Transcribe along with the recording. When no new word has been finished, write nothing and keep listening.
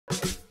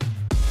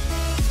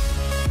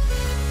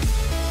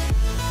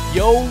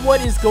Yo,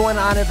 what is going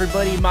on,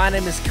 everybody? My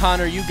name is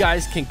Connor. You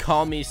guys can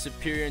call me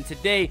Superior. And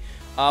today,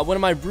 one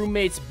of my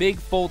roommates,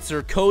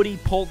 BIGFOLTZ, Cody,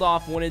 pulled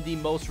off one of the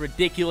most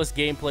ridiculous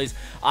gameplays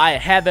I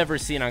have ever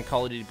seen on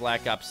Call of Duty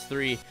Black Ops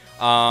 3.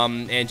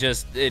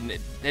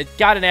 It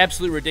got an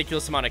absolute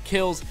ridiculous amount of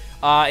kills,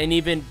 and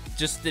even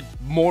just a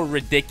more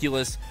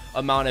ridiculous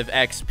amount of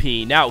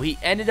XP. Now, he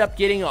ended up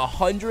getting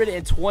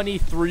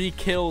 123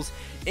 kills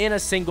in a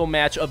single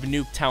match of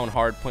Nuketown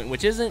Hardpoint,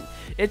 which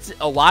it's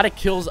a lot of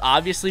kills,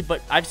 obviously,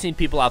 but I've seen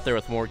people out there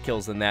with more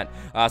kills than that.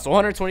 So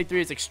 123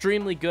 is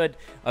extremely good,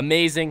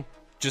 amazing,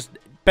 just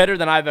better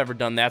than I've ever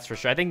done, that's for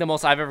sure. I think the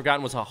most I've ever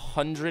gotten was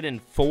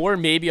 104,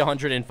 maybe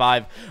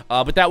 105,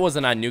 but that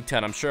wasn't on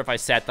Nuketown. I'm sure if I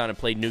sat down and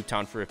played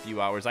Nuketown for a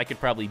few hours, I could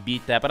probably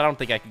beat that, but I don't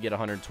think I could get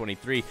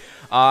 123.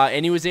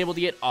 And he was able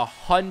to get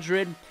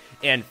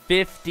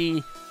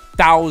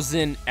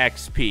 150,000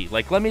 XP.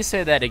 Like, let me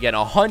say that again,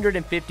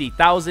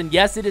 150,000.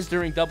 Yes, it is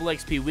during double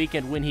XP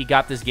weekend when he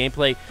got this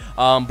gameplay,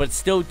 but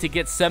still, to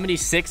get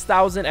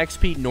 76,000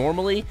 XP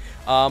normally,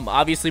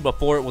 obviously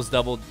before it was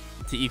doubled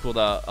to equal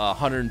to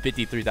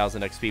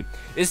 153,000 XP,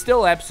 is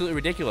still absolutely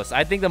ridiculous.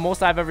 I think the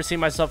most I've ever seen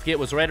myself get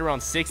was right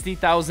around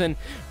 60,000,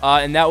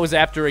 and that was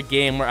after a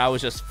game where I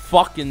was just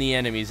fucking the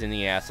enemies in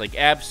the ass, like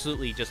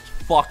absolutely just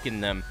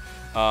fucking them.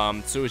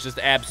 So it was just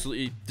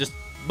absolutely just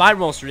my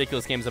most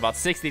ridiculous game is about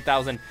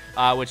 60,000,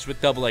 which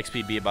with double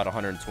XP be about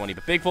 120.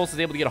 But BIGFOLTZ is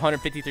able to get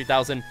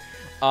 153,000,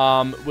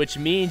 which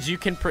means you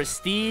can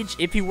prestige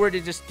if you were to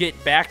just get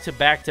back to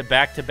back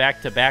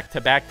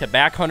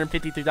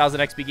 153,000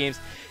 XP games.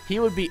 He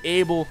would be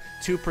able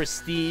to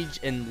prestige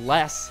in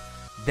less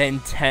than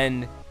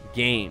 10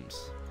 games.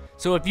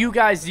 So if you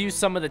guys use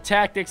some of the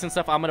tactics and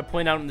stuff I'm going to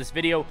point out in this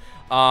video,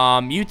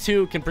 you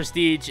too can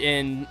prestige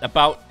in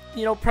about,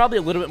 probably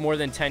a little bit more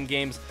than 10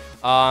 games,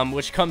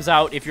 which comes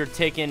out, if you're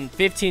taking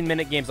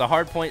 15-minute games, a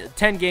hard point,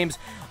 10 games,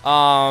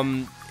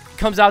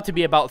 comes out to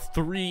be about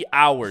 3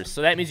 hours.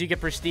 So that means you get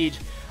prestige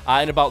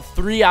in about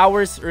 3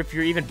 hours, or if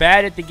you're even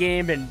bad at the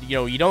game and,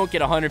 you don't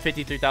get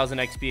 153,000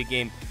 XP a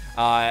game,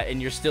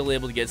 and you're still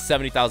able to get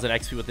 70,000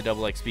 XP with the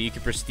double XP, you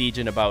can prestige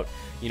in about,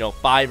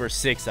 5 or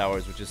 6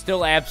 hours, which is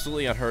still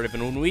absolutely unheard of.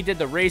 And when we did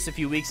the race a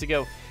few weeks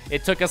ago,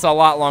 it took us a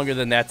lot longer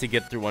than that to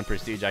get through one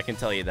prestige, I can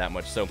tell you that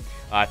much. So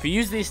if you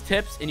use these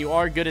tips and you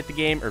are good at the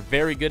game, or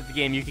very good at the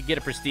game, you can get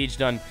a prestige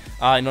done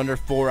in under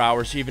 4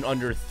 hours, or even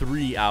under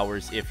 3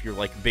 hours if you're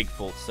like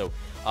BIGFOLTZ. So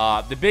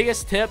the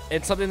biggest tip,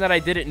 and something that I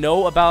didn't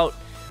know about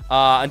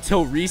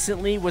until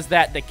recently, was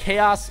that the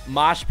Chaos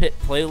Mosh Pit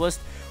playlist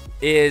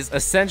is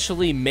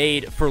essentially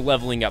made for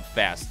leveling up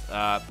fast.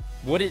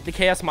 What the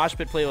Chaos Mosh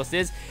Pit playlist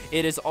is,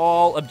 it is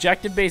all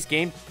objective-based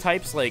game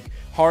types like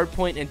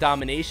Hardpoint and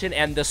Domination,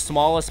 and the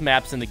smallest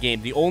maps in the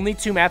game. The only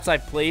two maps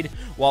I've played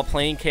while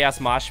playing Chaos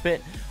Mosh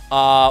Pit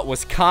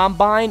was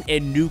Combine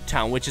and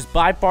Nuketown, which is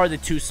by far the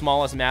two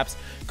smallest maps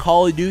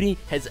Call of Duty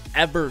has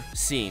ever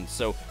seen.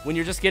 So when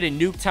you're just getting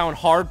Nuketown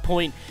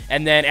Hardpoint,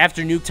 and then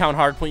after Nuketown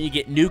Hardpoint you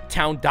get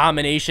Nuketown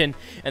Domination,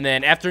 and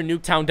then after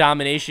Nuketown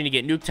Domination you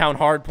get Nuketown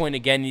Hardpoint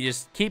again, you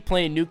just keep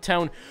playing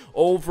Nuketown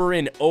over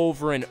and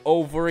over and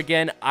over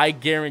again, I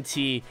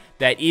guarantee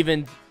that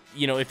even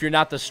if you're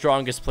not the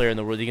strongest player in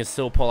the world, you can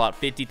still pull out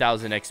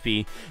 50,000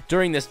 XP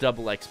during this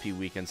double XP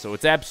weekend. So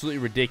it's absolutely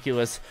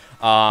ridiculous.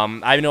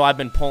 I know I've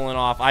been pulling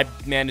off. I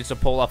managed to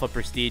pull off a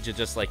prestige in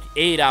just like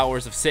 8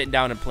 hours of sitting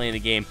down and playing the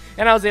game,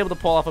 and I was able to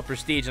pull off a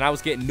prestige, and I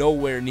was getting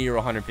nowhere near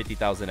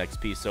 150,000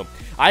 XP. So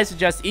I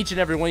suggest each and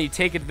every one of you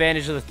take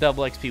advantage of this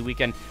double XP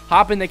weekend.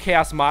 Hop in the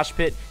Chaos Mosh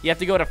Pit. You have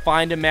to go to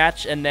find a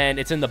match, and then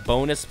it's in the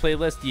bonus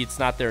playlist. It's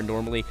not there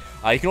normally.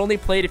 You can only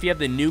play it if you have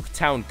the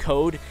Nuketown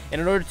code, and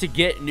in order to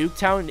get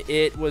Nuketown,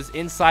 it was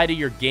inside of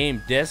your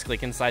game disc,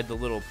 like inside the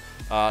little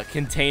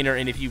container,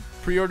 and if you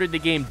pre-ordered the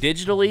game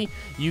digitally,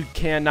 you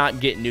cannot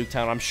get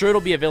Nuketown. I'm sure it'll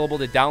be available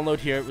to download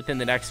here within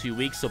the next few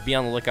weeks, so be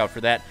on the lookout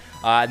for that.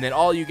 And then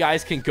all you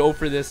guys can go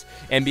for this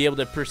and be able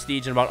to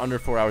prestige in about under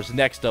 4 hours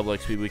next double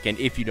XP weekend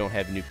if you don't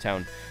have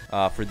Nuketown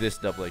for this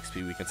double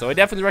XP weekend. So I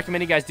definitely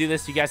recommend you guys do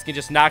this. You guys can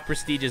just knock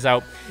prestiges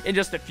out in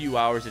just a few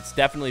hours. It's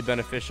definitely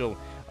beneficial.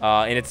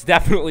 And it's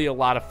definitely a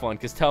lot of fun,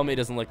 because Tell Me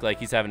doesn't look like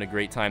he's having a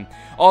great time.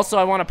 Also,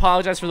 I want to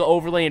apologize for the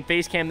overlay and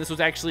face cam. This was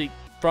actually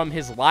from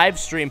his live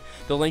stream.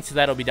 The link to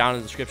that will be down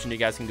in the description. You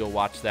guys can go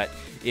watch that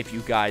if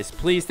you guys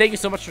please. Thank you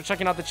so much for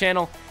checking out the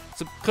channel.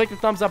 So click the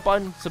thumbs up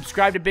button.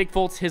 Subscribe to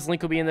BIGFOLTZ. His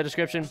link will be in the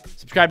description.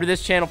 Subscribe to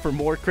this channel for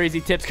more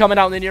crazy tips coming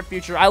out in the near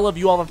future. I love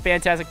you all. Have a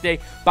fantastic day.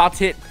 About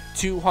to hit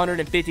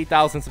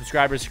 250,000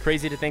 subscribers.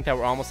 Crazy to think that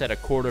we're almost at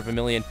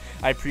 250,000.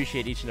 I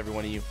appreciate each and every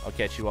one of you. I'll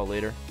catch you all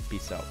later.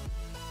 Peace out.